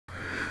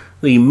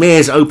The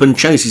Mares Open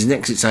Chase is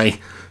next. It's a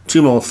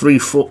 2 mile 3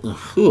 foot.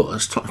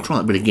 Let's try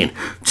that bit again.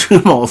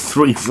 2 mile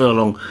 3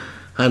 furlong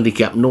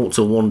handicap 0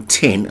 to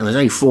 110, and there's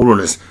only 4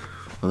 runners.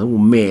 And they're all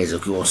mares,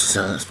 of course,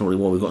 so that's probably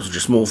why we've got such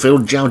a small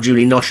field. Jow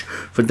Julie Nosh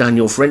for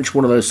Daniel French.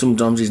 One of those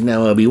sometimes is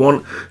now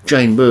Obi-Wan.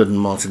 Jane Burden,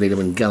 Martin Needham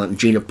and Gallant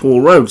Gina,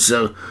 Paul Rhodes.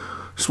 So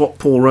swap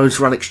Paul Rhodes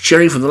for Alex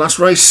Cherry from the last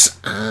race.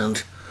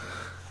 And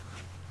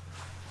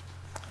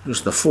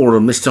just the 4 of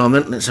them this time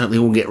then. Let's hope they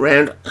all get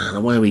round. And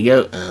away we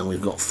go. And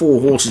we've got 4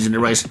 horses in the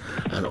race.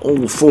 And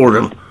all 4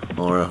 of them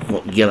are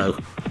got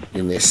yellow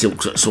in their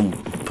silks at some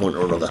point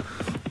or another.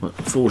 But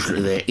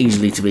unfortunately, they're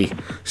easily to be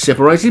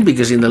separated,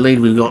 because in the lead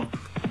we've got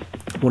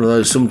one of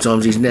those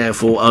sometimes is now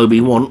for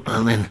Obi-Wan,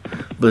 and then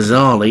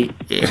bizarrely,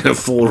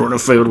 4 on a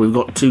field, we've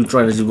got 2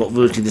 trainers who've got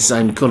virtually the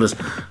same colours.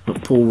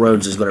 But Paul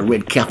Rhodes has got a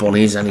red cap on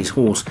his, and his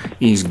horse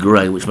is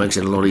grey, which makes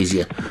it a lot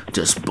easier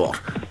to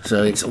spot.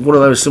 So it's one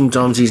of those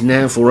sometimes is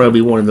now for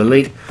Obi-Wan in the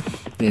lead.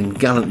 Then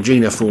Gallant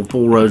Gina for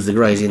Paul Rhodes, the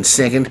Greys, in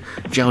second.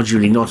 Jow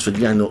Julie Knots for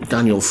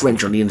Daniel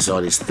French on the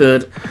inside is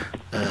third.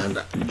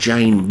 And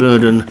Jane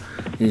Burden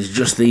is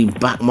just the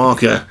back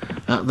marker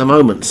at the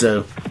moment.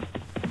 So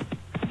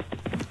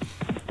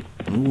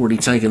we've already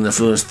taken the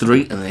first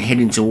 3, and they're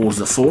heading towards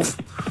the 4th.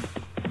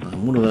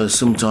 And one of those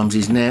sometimes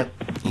is now.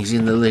 He's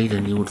in the lead,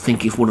 and you would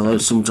think if one of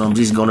those sometimes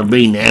is going to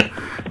be now,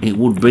 it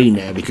would be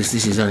now, because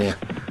this is only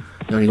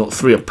got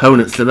 3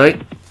 opponents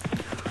today.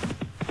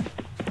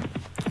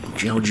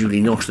 Jow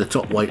Julie Nosh, the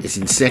top weight, is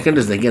in second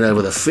as they get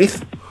over the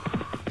 5th.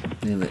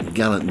 Then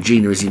Gallant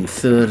Gina is in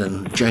third,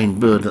 and Jane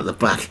Burden at the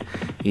back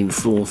in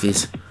 4th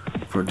is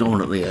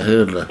predominantly a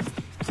hurdler.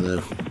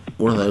 So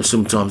one of those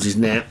sometimes is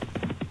now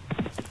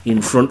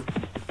in front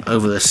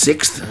over the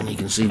 6th, and you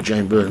can see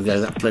Jane Burden go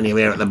that plenty of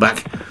air at the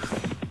back,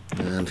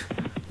 and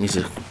he's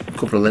a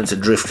couple of lengths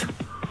adrift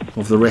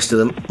of the rest of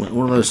them.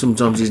 One of those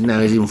sometimes is now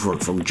is in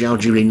front, from Jow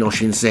Julie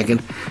Nosh in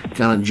second,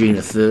 Gallant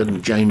Gina third,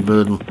 and Jane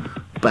Burden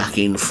back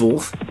in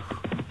 4th.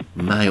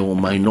 May or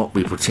may not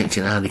be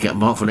protecting a handicap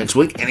mark for next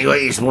week.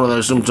 Anyway, it's one of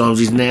those sometimes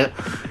is now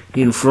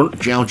in front.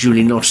 Jow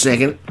Julie Nosh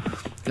second,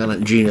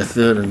 Gallant Gina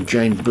third, and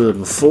Jane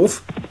Burden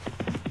 4th.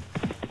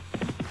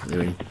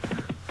 They're in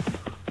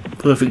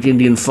perfect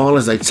Indian file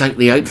as they take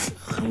the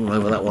 8th. All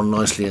over that one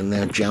nicely, and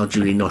now Jow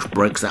Julie Nosh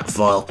breaks that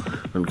file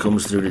and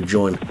comes through to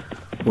join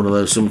one of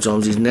those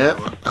sometimes is now.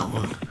 That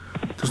one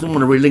doesn't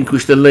want to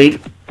relinquish the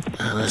lead,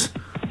 and has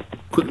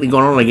quickly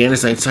gone on again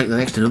as they take the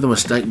next. Another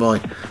mistake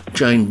by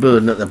Jane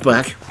Burden at the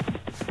back.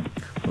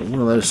 But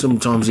one of those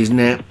sometimes is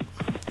now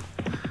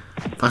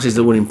passes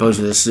the winning post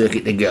with a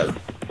circuit to go.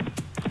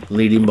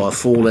 Leading by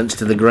 4 lengths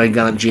to the grey.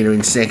 Gallant Gina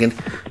in second,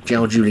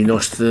 Jow Julie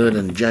Nosh third,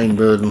 and Jane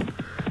Burden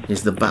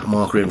is the back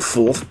marker in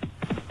 4th.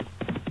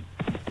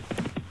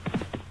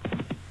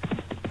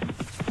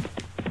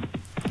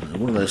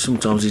 One of those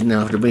sometimes is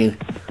now, after being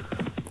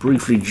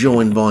briefly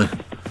joined by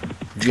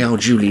Jow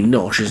Julie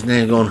Nosh, has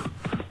now gone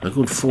a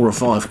good 4 or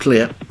 5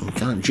 clear. And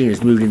Gallant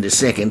Gina's moved into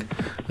second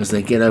as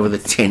they get over the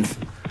 10th.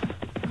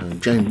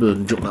 And Jane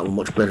Burden jumped that one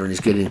much better and is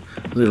getting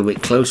a little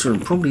bit closer,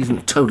 and probably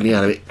isn't totally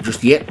out of it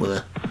just yet, with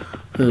a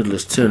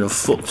hurdler's turn of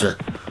foot to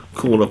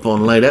call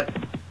upon later.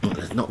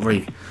 There's not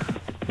very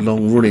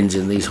long run-ins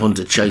in these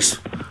hunter chase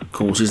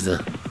courses. The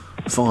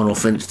final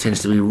fence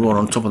tends to be right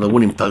on top of the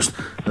winning post,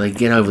 and they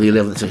get over the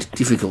 11th, so it's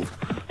difficult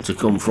to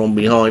come from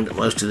behind.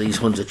 Most of these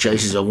hunter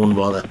chases are won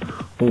by the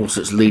horse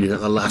that's leading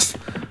at the last,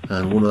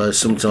 and one of those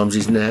sometimes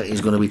is now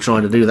is going to be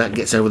trying to do that.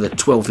 Gets over the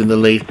 12th in the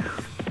lead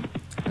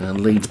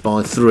and leads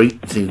by 3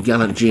 to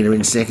Gallant Gina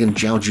in second,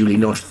 Jow Julie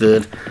Nosh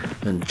third,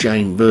 and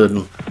Jane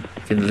Burden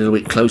getting a little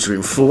bit closer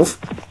in 4th.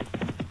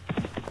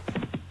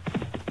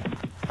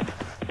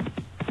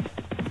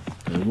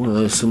 And one of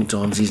those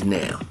sometimes is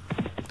now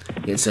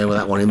gets over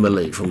that one in the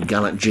lead from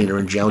Gallant Gina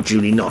and Jow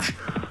Julie Nosh,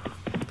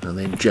 and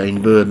then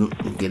Jane Burden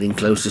getting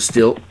closer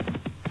still.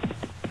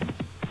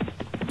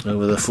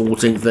 Over the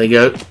 14th they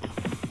go.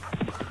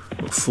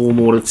 Got 4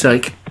 more to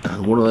take,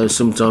 and one of those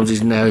sometimes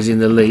is now is in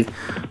the lead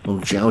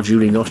from Jow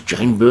Julie Nosh.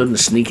 Jane Burden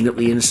sneaking up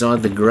the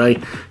inside, the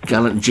grey.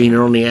 Gallant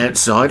Gina on the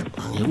outside.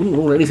 You wouldn't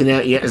rule anything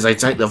out yet as they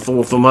take the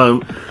 4th from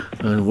home.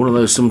 And one of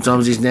those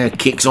sometimes is now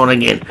kicks on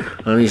again,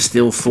 and he's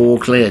still 4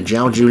 clear.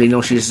 Jow Julie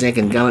Nosh is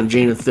second, Gallant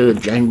Gina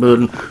third, Jane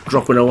Burden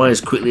dropping away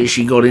as quickly as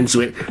she got into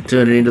it,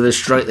 turning into the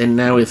straight then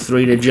now with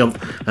 3 to jump,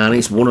 and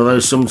it's one of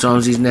those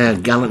sometimes is now.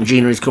 Gallant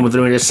Gina is coming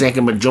through in a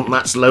second, but jumped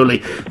that slowly.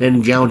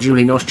 Then Jow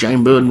Julie Nosh,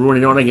 Jane Burden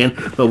running on again,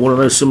 but one of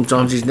those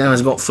sometimes is now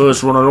has got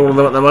first run on all of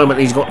them at the moment.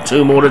 He's got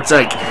 2 more to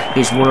take.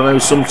 It's one of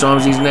those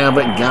sometimes is now,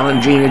 but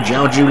Gallant Gina,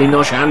 Jow Julie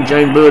Nosh and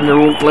Jane Burden are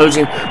all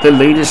closing. The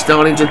lead is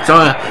starting to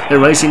tire. They're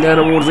racing down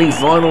towards the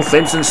final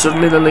fence, and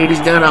suddenly the lead is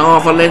down to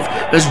half a length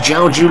as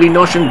Jow Julie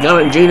Nosh and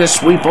Gallant Gina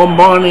sweep on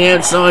by on the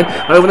outside.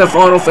 Over the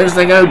final fence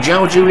they go.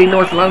 Jow Julie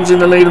Nosh lands in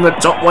the lead, and the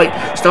top weight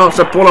starts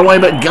to pull away,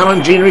 but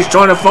Gallant Gina is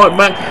trying to fight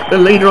back. The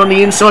leader on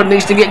the inside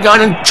needs to get going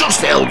and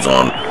just held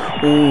on.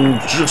 Oh,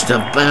 just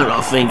about,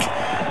 I think.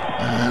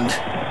 And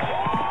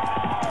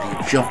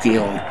the jockey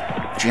on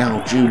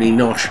Jow Julie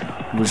Nosh,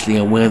 obviously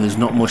aware there's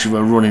not much of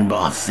a running,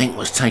 but I think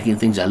was taking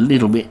things a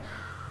little bit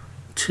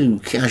too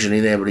casually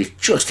there, but he's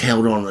just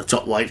held on the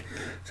top weight.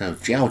 So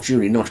Joe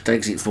Julie Notch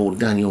takes it for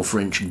Daniel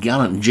French.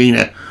 Gallant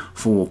Gina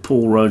for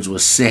Paul Rhodes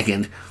was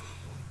second.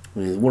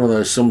 With one of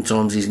those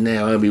sometimes is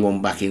now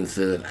Obi-Wan back in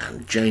third,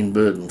 and Jane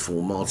Burden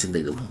for Martin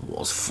Needham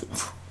was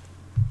fourth.